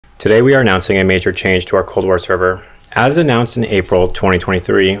Today we are announcing a major change to our Cold War server. As announced in April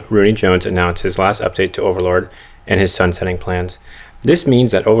 2023, Rooney Jones announced his last update to Overlord and his sunsetting plans. This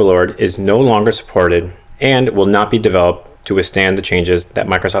means that Overlord is no longer supported and will not be developed to withstand the changes that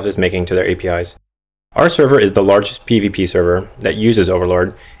Microsoft is making to their APIs. Our server is the largest PvP server that uses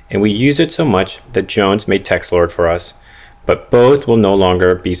Overlord, and we use it so much that Jones made TextLord for us, but both will no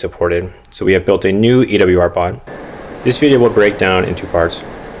longer be supported. So we have built a new EWR bot. This video will break down in two parts,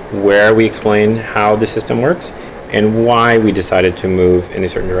 where we explain how the system works and why we decided to move in a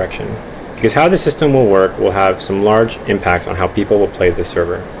certain direction. Because how the system will work will have some large impacts on how people will play this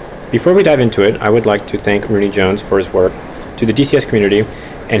server. Before we dive into it, I would like to thank Rooney Jones for his work to the DCS community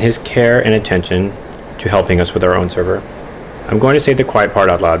and his care and attention to helping us with our own server. I'm going to say the quiet part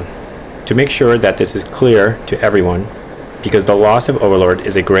out loud to make sure that this is clear to everyone, because the loss of Overlord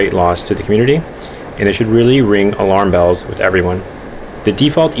is a great loss to the community and it should really ring alarm bells with everyone. The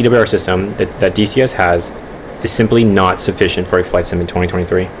default EWR system that DCS has is simply not sufficient for a flight sim in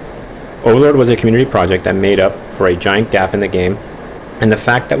 2023. Overlord was a community project that made up for a giant gap in the game, and the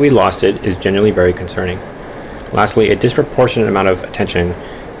fact that we lost it is genuinely very concerning. Lastly, a disproportionate amount of attention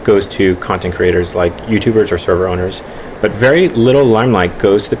goes to content creators like YouTubers or server owners, but very little limelight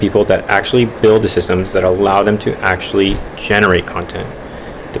goes to the people that actually build the systems that allow them to actually generate content.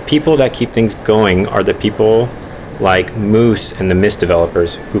 The people that keep things going are the people like Moose and the Mist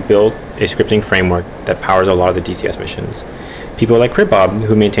developers who built a scripting framework that powers a lot of the DCS missions. People like Cribbob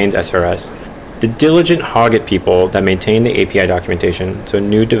who maintains SRS. The diligent Hoggit people that maintain the API documentation so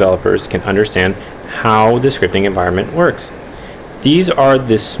new developers can understand how the scripting environment works. These are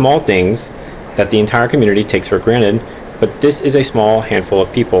the small things that the entire community takes for granted, but this is a small handful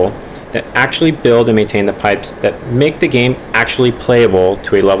of people that actually build and maintain the pipes that make the game actually playable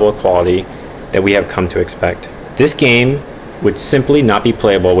to a level of quality that we have come to expect. This game would simply not be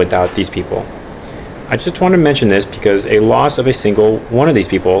playable without these people. I just want to mention this because a loss of a single one of these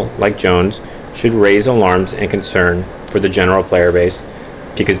people, like Jones, should raise alarms and concern for the general player base,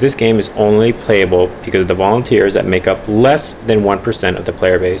 because this game is only playable because of the volunteers that make up less than 1% of the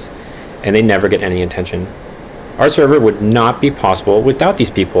player base, and they never get any attention. Our server would not be possible without these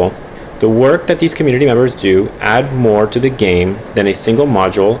people. The work that these community members do add more to the game than a single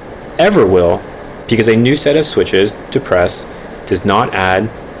module ever will, because a new set of switches to press does not add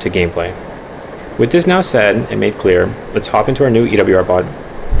to gameplay. With this now said and made clear, let's hop into our new EWR bot.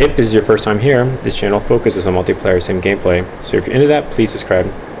 If this is your first time here, this channel focuses on multiplayer sim gameplay, so if you're into that, please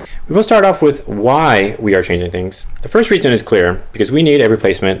subscribe. We will start off with why we are changing things. The first reason is clear, because we need a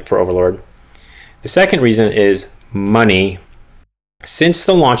replacement for Overlord. The second reason is money. Since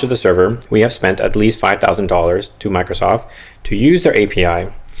the launch of the server, we have spent at least $5,000 to Microsoft to use their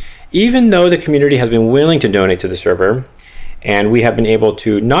API. Even though the community has been willing to donate to the server, and we have been able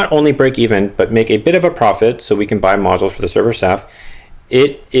to not only break even, but make a bit of a profit so we can buy modules for the server staff,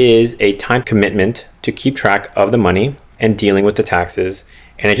 it is a time commitment to keep track of the money and dealing with the taxes.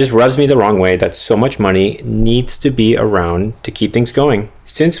 And it just rubs me the wrong way that so much money needs to be around to keep things going.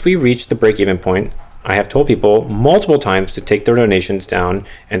 Since we reached the break-even point, I have told people multiple times to take their donations down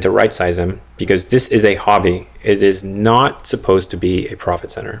and to right-size them, because this is a hobby. It is not supposed to be a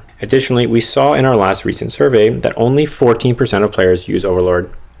profit center. Additionally, we saw in our last recent survey that only 14% of players use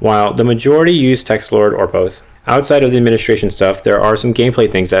Overlord, while the majority use TextLord or both. Outside of the administration stuff, there are some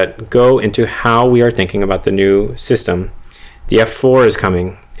gameplay things that go into how we are thinking about the new system. The F4 is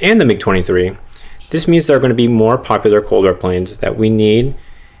coming, and the MiG-23. This means there are going to be more popular Cold War planes that we need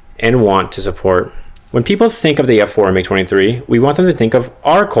and want to support. When people think of the F4 and MiG-23, we want them to think of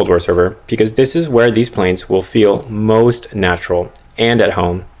our Cold War server, because this is where these planes will feel most natural and at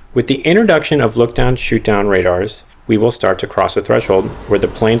home. With the introduction of look-down, shoot-down radars, we will start to cross a threshold where the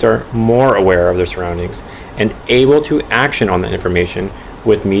planes are more aware of their surroundings and able to action on that information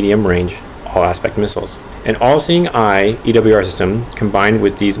with medium-range all-aspect missiles. An all-seeing eye EWR system combined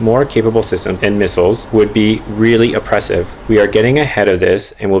with these more capable systems and missiles would be really oppressive. We are getting ahead of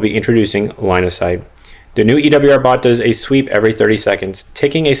this and will be introducing line of sight. The new EWR bot does a sweep every 30 seconds,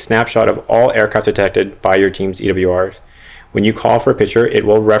 taking a snapshot of all aircraft detected by your team's EWRs. When you call for a picture, it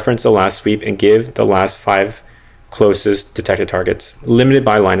will reference the last sweep and give the last 5 closest detected targets, limited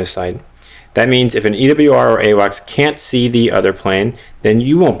by line of sight. That means if an EWR or AWACS can't see the other plane, then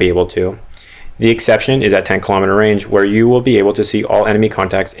you won't be able to. The exception is at 10-kilometer range, where you will be able to see all enemy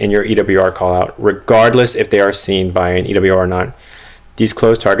contacts in your EWR callout, regardless if they are seen by an EWR or not. These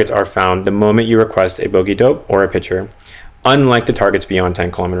close targets are found the moment you request a bogey dope or a picture, unlike the targets beyond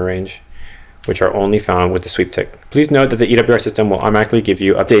 10-kilometer range. which are only found with the sweep tick. Please note that the EWR system will automatically give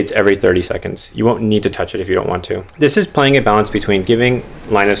you updates every 30 seconds. You won't need to touch it if you don't want to. This is playing a balance between giving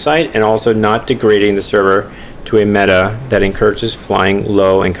line of sight and also not degrading the server to a meta that encourages flying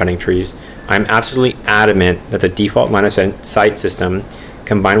low and cutting trees. I'm absolutely adamant that the default line of sight system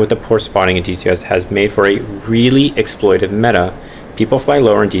combined with the poor spotting in DCS has made for a really exploitive meta. People fly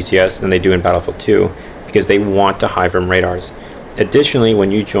lower in DCS than they do in Battlefield 2 because they want to hide from radars. Additionally,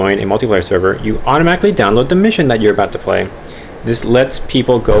 when you join a multiplayer server, you automatically download the mission that you're about to play. This lets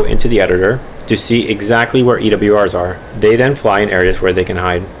people go into the editor to see exactly where EWRs are. They then fly in areas where they can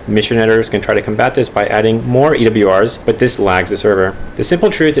hide. Mission editors can try to combat this by adding more EWRs, but this lags the server. The simple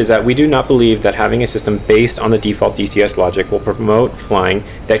truth is that we do not believe that having a system based on the default DCS logic will promote flying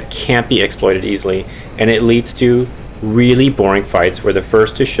that can't be exploited easily, and it leads to really boring fights where the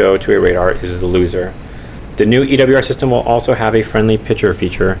first to show to a radar is the loser. The new EWR system will also have a friendly picture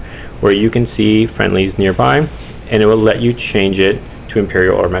feature where you can see friendlies nearby, and it will let you change it to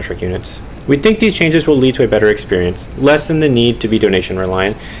Imperial or metric units. We think these changes will lead to a better experience, lessen the need to be donation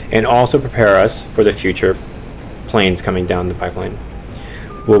reliant, and also prepare us for the future planes coming down the pipeline.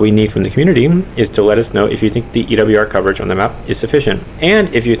 What we need from the community is to let us know if you think the EWR coverage on the map is sufficient,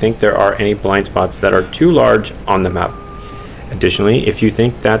 and if you think there are any blind spots that are too large on the map. Additionally, if you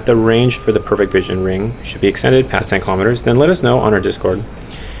think that the range for the perfect vision ring should be extended past 10 kilometers, then let us know on our Discord.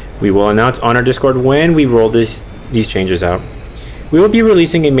 We will announce on our Discord when we roll these changes out. We will be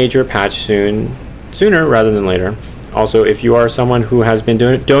releasing a major patch sooner rather than later. Also, if you are someone who has been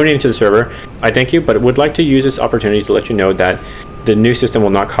donating to the server, I thank you, but would like to use this opportunity to let you know that the new system will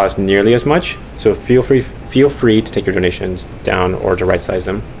not cost nearly as much, so feel free to take your donations down or to right size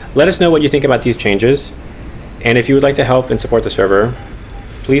them. Let us know what you think about these changes, and if you would like to help and support the server,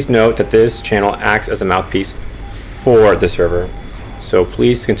 please note that this channel acts as a mouthpiece for the server. So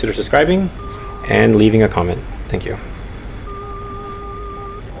please consider subscribing and leaving a comment. Thank you.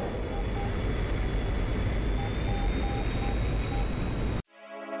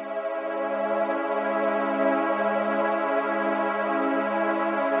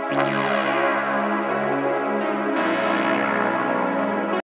 Blah.